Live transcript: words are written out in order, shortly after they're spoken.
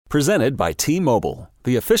Presented by T-Mobile,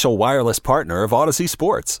 the official wireless partner of Odyssey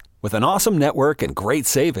Sports. With an awesome network and great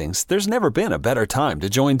savings, there's never been a better time to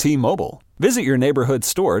join T-Mobile. Visit your neighborhood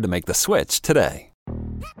store to make the switch today.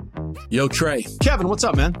 Yo, Trey. Kevin, what's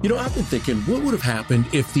up, man? You know, I've been thinking, what would have happened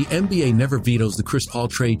if the NBA never vetoes the Chris Paul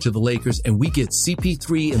trade to the Lakers and we get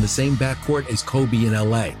CP3 in the same backcourt as Kobe in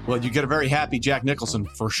LA? Well, you get a very happy Jack Nicholson,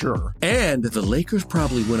 for sure. And the Lakers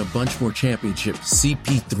probably win a bunch more championships.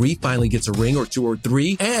 CP3 finally gets a ring or two or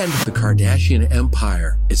three, and the Kardashian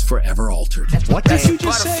empire is forever altered. What did you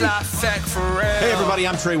just say? Hey, everybody,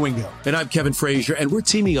 I'm Trey Wingo. And I'm Kevin Frazier, and we're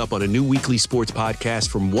teaming up on a new weekly sports podcast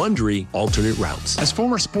from Wondery, Alternate Routes. As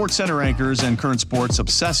former Sports Center anchors and current sports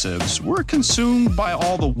obsessives, we're consumed by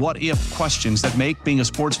all the what-if questions that make being a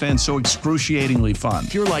sports fan so excruciatingly fun.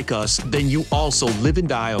 If you're like us, then you also live and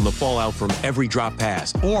die on the fallout from every drop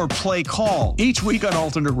pass. Or play call. Each week on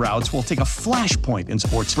Alternate Routes, we'll take a flashpoint in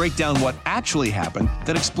sports, break down what actually happened,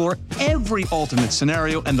 then explore every alternate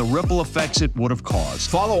scenario and the ripple effects it would have caused.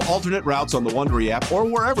 Follow Alternate Routes on the Wondery app or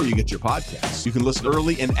wherever you get your podcasts. You can listen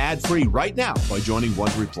early and ad-free right now by joining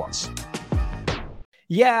Wondery Plus.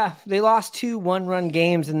 Yeah, they lost 2 one-run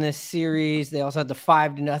games in this series. They also had the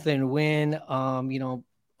 5-0 win.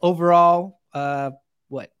 Overall, 3-3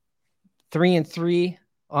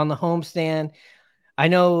 on the homestand. I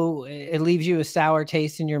know it leaves you a sour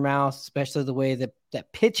taste in your mouth, especially the way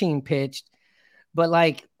that pitching pitched. But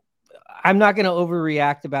I'm not going to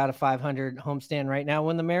overreact about a 500 homestand right now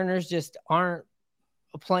when the Mariners just aren't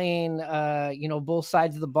playing, both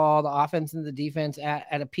sides of the ball, the offense and the defense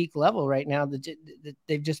at a peak level right now.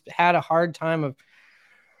 They've just had a hard time of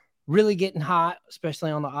really getting hot,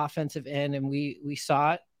 especially on the offensive end. And we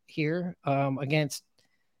saw it here against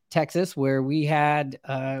Texas, where we had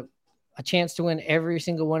a chance to win every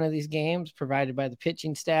single one of these games provided by the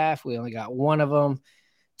pitching staff. We only got one of them.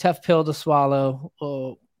 Tough pill to swallow.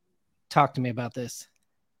 Oh, talk to me about this.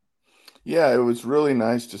 Yeah, it was really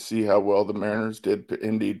nice to see how well the Mariners did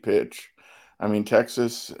indeed pitch. I mean,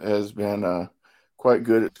 Texas has been quite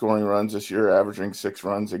good at scoring runs this year, averaging 6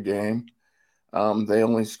 runs a game. They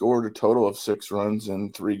only scored a total of 6 runs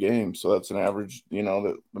in 3 games. So that's an average,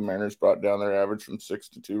 that the Mariners brought down their average from 6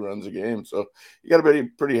 to 2 runs a game. So you got to be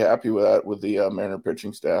pretty happy with that with the Mariner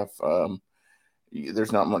pitching staff.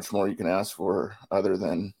 There's not much more you can ask for other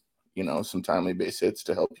than, some timely base hits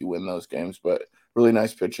to help you win those games. But really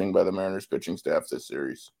nice pitching by the Mariners pitching staff this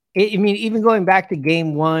series. Even going back to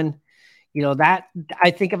game 1, that I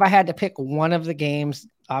think if I had to pick one of the games,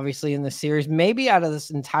 obviously in the series, maybe out of this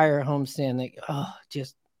entire homestand,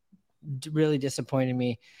 just really disappointed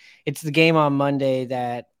me. It's the game on Monday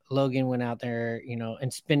that Logan went out there,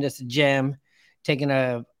 and spinned us a gem, taking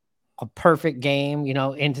a perfect game,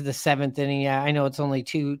 into the 7th inning. Yeah, I know it's only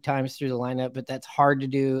 2 times through the lineup, but that's hard to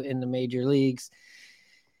do in the major leagues.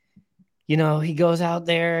 He goes out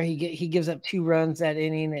there, he gives up 2 runs that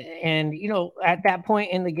inning. And, at that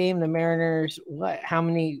point in the game, the Mariners, how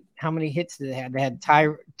many hits did they have? They had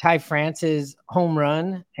Ty France's home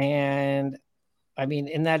run. And I mean,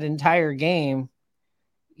 in that entire game,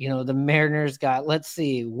 the Mariners got, 4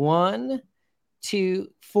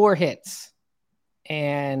 hits.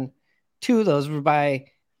 And 2 of those were by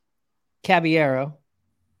Caballero.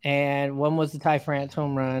 And one was the Ty France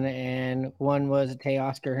home run, and one was a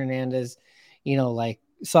Teoscar Hernandez,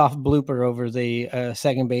 soft blooper over the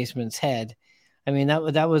second baseman's head. I mean,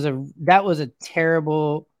 that was a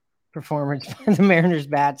terrible performance by the Mariners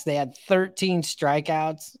bats. They had 13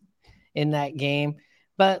 strikeouts in that game.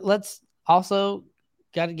 But let's also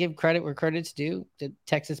got to give credit where credit's due. The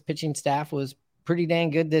Texas pitching staff was pretty dang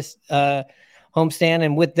good this homestand,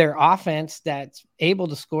 and with their offense that's able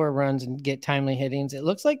to score runs and get timely hittings, it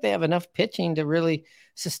looks like they have enough pitching to really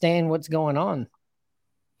sustain what's going on.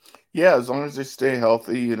 Yeah, as long as they stay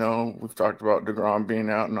healthy, we've talked about DeGrom being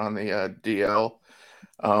out and on the DL.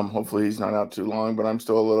 Hopefully he's not out too long, but I'm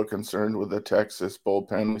still a little concerned with the Texas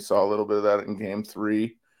bullpen. We saw a little bit of that in game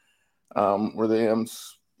 3, where the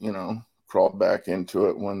M's, crawled back into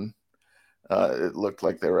it when it looked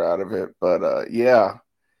like they were out of it. But yeah,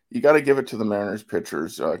 you got to give it to the Mariners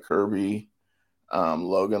pitchers, Kirby,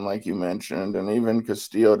 Logan, like you mentioned, and even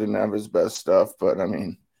Castillo didn't have his best stuff, but I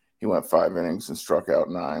mean, he went 5 innings and struck out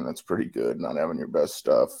 9. That's pretty good, not having your best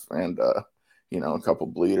stuff. And, a couple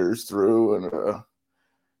bleeders through and a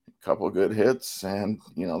couple good hits and,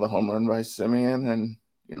 the home run by Simeon. And,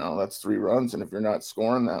 that's 3 runs. And if you're not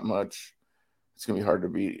scoring that much, it's going to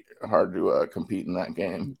be hard to compete in that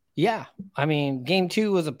game. Yeah. I mean, game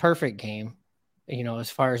 2 was a perfect game,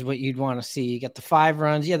 as far as what you'd want to see. You got the 5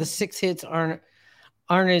 runs. Yeah, the 6 hits aren't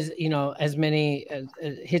as, as many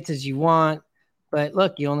hits as you want. But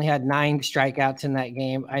look, you only had 9 strikeouts in that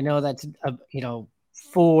game. I know that's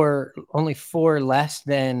only 4 less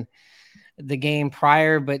than the game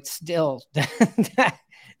prior, but still,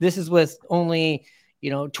 this is with only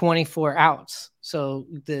 24 outs. So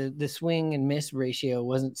the swing and miss ratio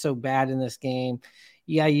wasn't so bad in this game.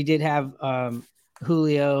 Yeah, you did have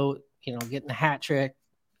Julio, getting the hat trick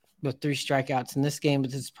with 3 strikeouts in this game,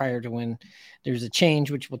 but this is prior to when there's a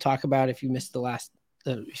change, which we'll talk about if you missed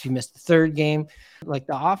if you missed the third game. Like,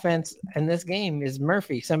 the offense in this game is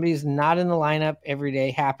Murphy. Somebody's not in the lineup every day.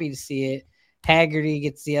 Happy to see it. Haggerty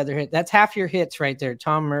gets the other hit. That's half your hits right there.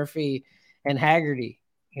 Tom Murphy and Haggerty,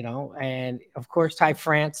 and of course, Ty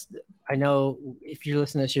France. I know if you're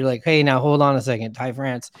listening to this, you're like, hey, now hold on a second. Ty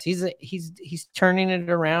France, he's turning it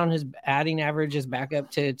around. His batting average is back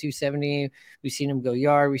up to 270. We've seen him go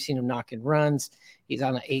yard. We've seen him knocking runs. He's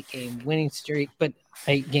on an 8-game winning streak, but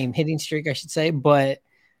 8-game hitting streak, I should say. But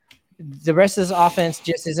the rest of this offense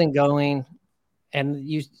just isn't going.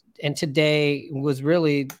 And today was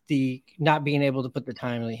really the not being able to put the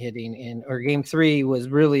timely hitting in, or game 3 was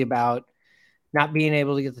really about not being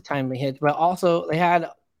able to get the timely hit, but also they had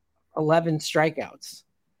 11 strikeouts.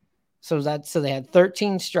 So they had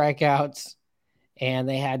 13 strikeouts and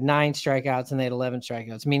they had 9 strikeouts and they had 11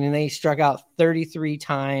 strikeouts, meaning they struck out 33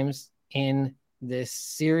 times in this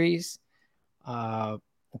series.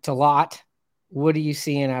 It's a lot. What are you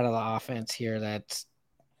seeing out of the offense here that's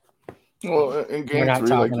in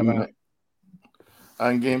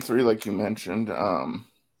game 3, like you mentioned,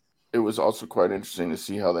 it was also quite interesting to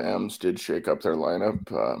see how the M's did shake up their lineup,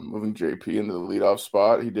 moving JP into the leadoff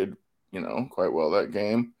spot. He did, quite well that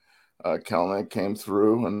game. Kelnick came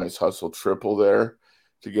through, a nice hustle triple there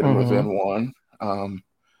to get him within 1.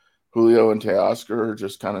 Julio and Teoscar are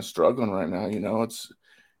just kind of struggling right now.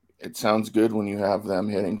 It sounds good when you have them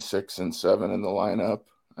hitting 6 and 7 in the lineup.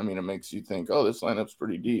 I mean, it makes you think, oh, this lineup's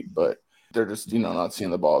pretty deep, but they're just, not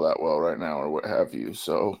seeing the ball that well right now or what have you.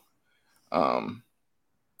 So,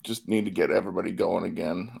 just need to get everybody going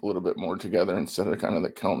again a little bit more together instead of kind of the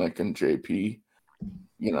Kelnick and JP,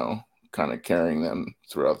 kind of carrying them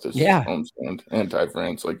throughout this homestand, and Ty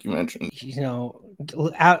France, like you mentioned.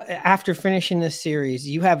 After finishing this series,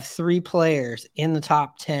 you have 3 players in the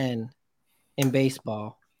top 10 in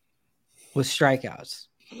baseball with strikeouts.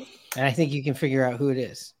 And I think you can figure out who it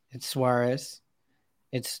is. It's Suarez,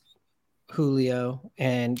 it's Julio,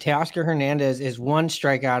 and Teoscar Hernandez is 1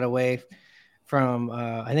 strikeout away from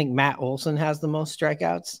I think Matt Olson has the most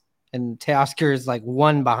strikeouts, and Teoscar is like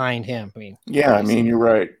 1 behind him. You're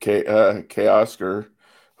right. Teoscar,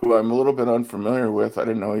 who I'm a little bit unfamiliar with. I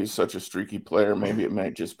didn't know he's such a streaky player. Maybe it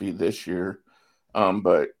might just be this year.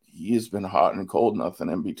 But he has been hot and cold, nothing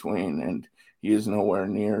in between, and he is nowhere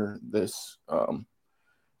near this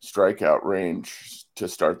strikeout range to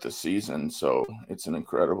start the season. So it's an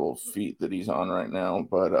incredible feat that he's on right now.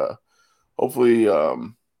 But hopefully,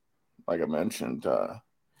 like I mentioned,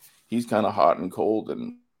 he's kind of hot and cold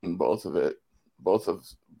in both of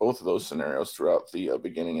those scenarios throughout the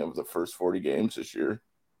beginning of the first 40 games this year.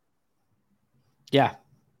 Yeah,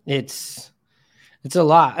 it's a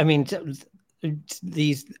lot. I mean,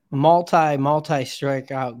 these multi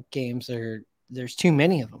strikeout games there's too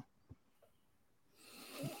many of them.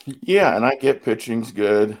 Yeah, and I get pitching's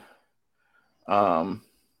good. As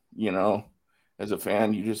a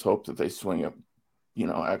fan, you just hope that they swing up,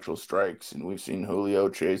 actual strikes. And we've seen Julio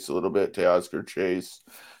chase a little bit, Teoscar chase,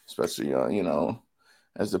 especially,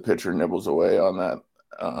 as the pitcher nibbles away on that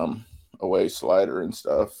away slider and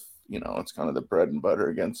stuff. It's kind of the bread and butter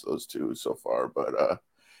against those two so far. But,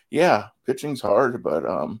 pitching's hard. But,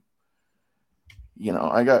 I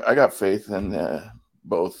got faith in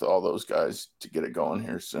all those guys to get it going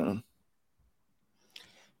here soon.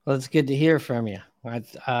 Well, it's good to hear from you.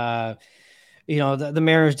 The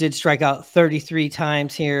Mariners did strike out 33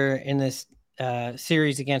 times here in this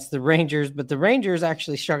series against the Rangers, but the Rangers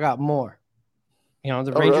actually struck out more.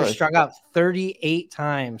 Rangers really struck out 38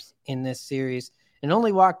 times in this series and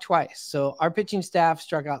only walked twice. So our pitching staff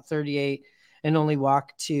struck out 38 and only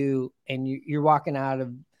walked 2, and you're walking out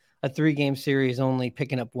of a 3-game series only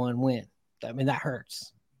picking up 1 win. I mean, that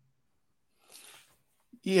hurts.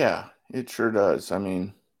 Yeah, it sure does. I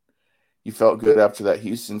mean, you felt good after that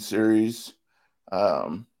Houston series.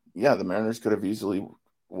 The Mariners could have easily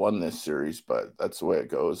won this series, but that's the way it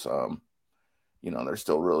goes. They're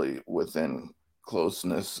still really within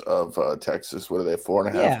closeness of Texas. What are they,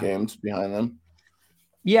 4.5 games behind them?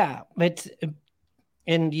 Yeah,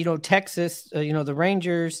 Texas, the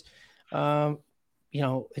Rangers,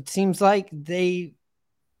 it seems like they,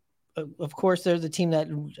 of course, they're the team that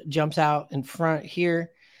jumps out in front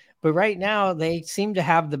here. But right now, they seem to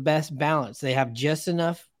have the best balance. They have just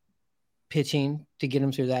enough pitching to get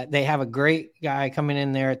them through that. They have a great guy coming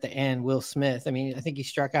in there at the end, Will Smith. I mean, I think he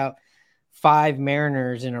struck out 5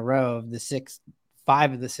 Mariners in a row of the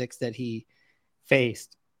 5 of the 6 that he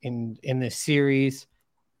faced in this series.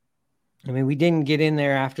 I mean, we didn't get in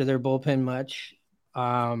there after their bullpen much.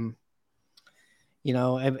 And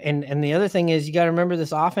the other thing is you got to remember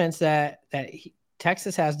this offense that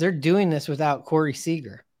Texas has. They're doing this without Corey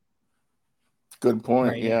Seager. Good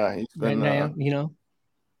point. Right. Yeah, he's been right now,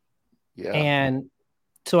 Yeah. And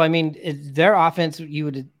so, I mean, their offense, you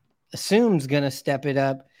would assume, is going to step it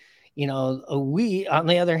up. We, on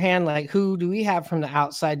the other hand, like, who do we have from the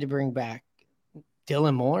outside to bring back?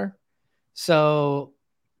 Dylan Moore. So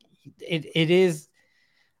it is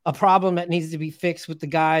a problem that needs to be fixed with the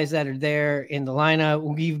guys that are there in the lineup.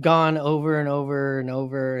 We've gone over and over and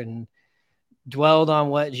over and dwelled on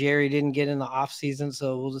what Jerry didn't get in the offseason,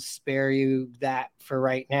 so we'll just spare you that for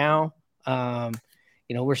right now.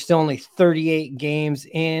 We're still only 38 games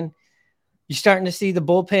in. You're starting to see the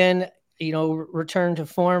bullpen, return to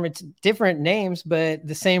form. It's different names, but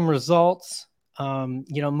the same results.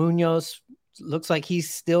 Munoz looks like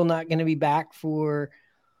he's still not going to be back for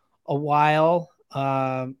a while.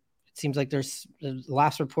 It seems like the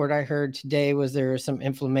last report I heard today was there was some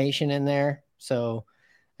inflammation in there. So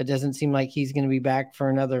it doesn't seem like he's going to be back for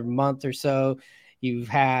another month or so. You've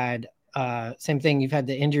had same thing. You've had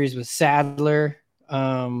the injuries with Sadler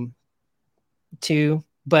too.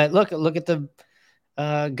 But look at the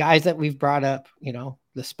guys that we've brought up,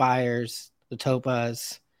 the Spires, the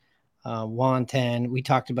Topas, Wanten. We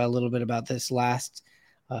talked about a little bit about this last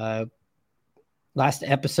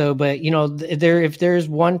episode, but if there's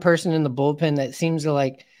one person in the bullpen that seems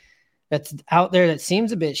to that's out there that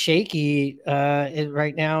seems a bit shaky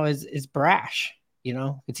right now is Brash.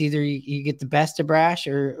 It's either you get the best of Brash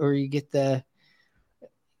or you get the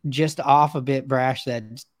just off a bit Brash that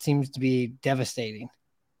seems to be devastating.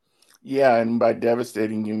 Yeah, and by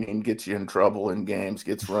devastating, you mean gets you in trouble in games,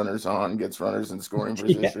 gets runners on, gets runners in scoring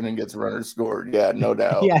position, and gets runners scored. Yeah, no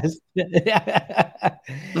doubt. Yes.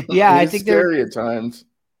 I think scary at times.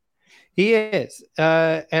 He is.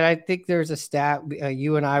 And I think there's a stat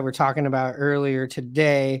you and I were talking about earlier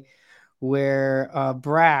today where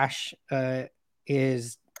Brash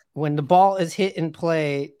is, when the ball is hit in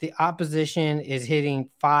play, the opposition is hitting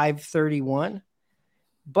 .531.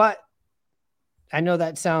 But I know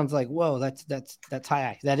that sounds like, whoa, that's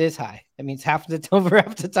high. That is high. That means half the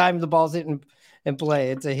time the ball's hitting in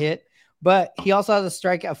play, it's a hit. But he also has a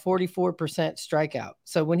strikeout, 44% strikeout.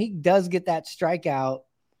 So when he does get that strikeout,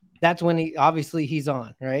 that's when he's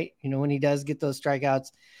on, right? When he does get those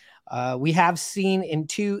strikeouts. We have seen in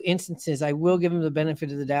 2 instances, I will give him the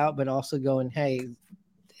benefit of the doubt, but also going, hey,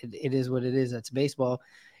 it is what it is. That's baseball.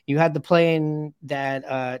 You had the play in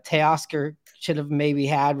that Teoscar should have maybe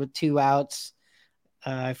had with 2 outs.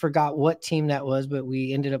 I forgot what team that was, but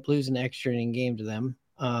we ended up losing an extra inning game to them.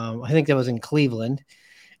 I think that was in Cleveland.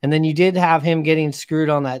 And then you did have him getting screwed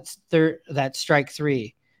on that strike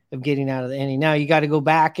 3 of getting out of the inning. Now you got to go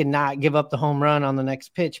back and not give up the home run on the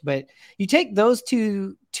next pitch, but you take those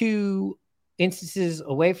two instances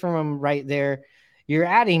away from him right there. You're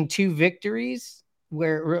adding 2 victories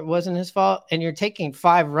where it wasn't his fault, and you're taking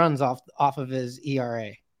 5 runs off of his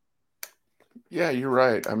ERA. Yeah, you're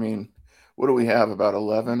right. I mean, what do we have, about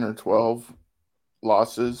 11 or 12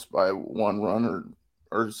 losses by 1 run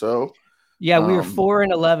or so? Yeah, we were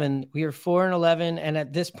 4-11. We were 4-11, and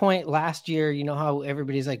at this point last year, you know how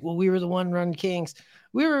everybody's like, "Well, we were the 1-run kings."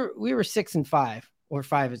 We were 6-5 or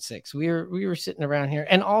 5-6. We were sitting around here,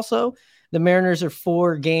 and also the Mariners are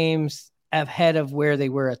 4 games ahead of where they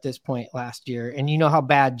were at this point last year, and you know how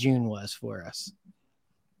bad June was for us.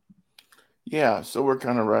 Yeah, so we're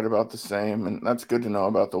kind of right about the same, and that's good to know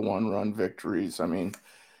about the 1-run victories. I mean,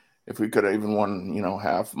 if we could have even won,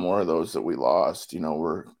 half more of those that we lost,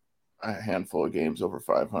 we're a handful of games over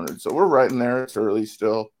 500. So we're right in there. It's early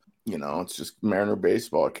still. It's just Mariner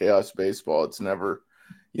baseball, chaos baseball. It's never,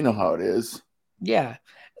 how it is. Yeah.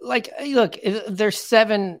 Look, they're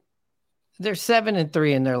 7-3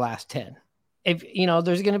 in their last 10. If,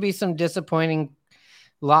 there's going to be some disappointing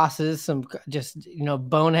losses, some just,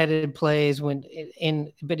 boneheaded plays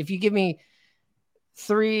but if you give me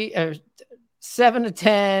 7-10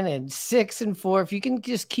 and 6-4, if you can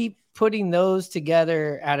just keep putting those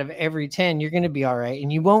together out of every 10, you're going to be all right.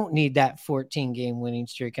 And you won't need that 14-game winning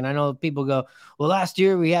streak. And I know people go, well, last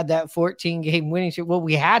year we had that 14-game winning streak. Well,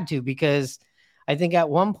 we had to, because I think at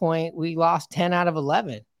one point we lost 10 out of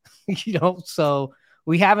 11, so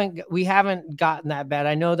we haven't gotten that bad.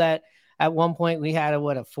 I know that at one point we had a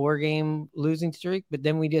 4-game losing streak, but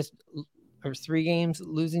then or 3 games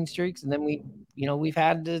losing streaks, and then we've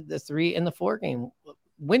had the 3 and the 4-game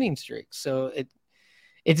winning streaks. So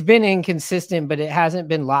it's been inconsistent, but it hasn't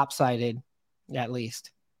been lopsided, at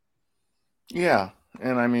least. Yeah,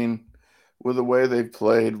 and I mean, with the way they've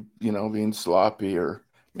played, being sloppy or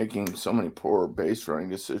making so many poor base running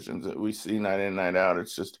decisions that we see night in, night out,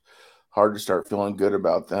 it's just hard to start feeling good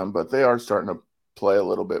about them. But they are starting to play a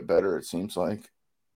little bit better, it seems like.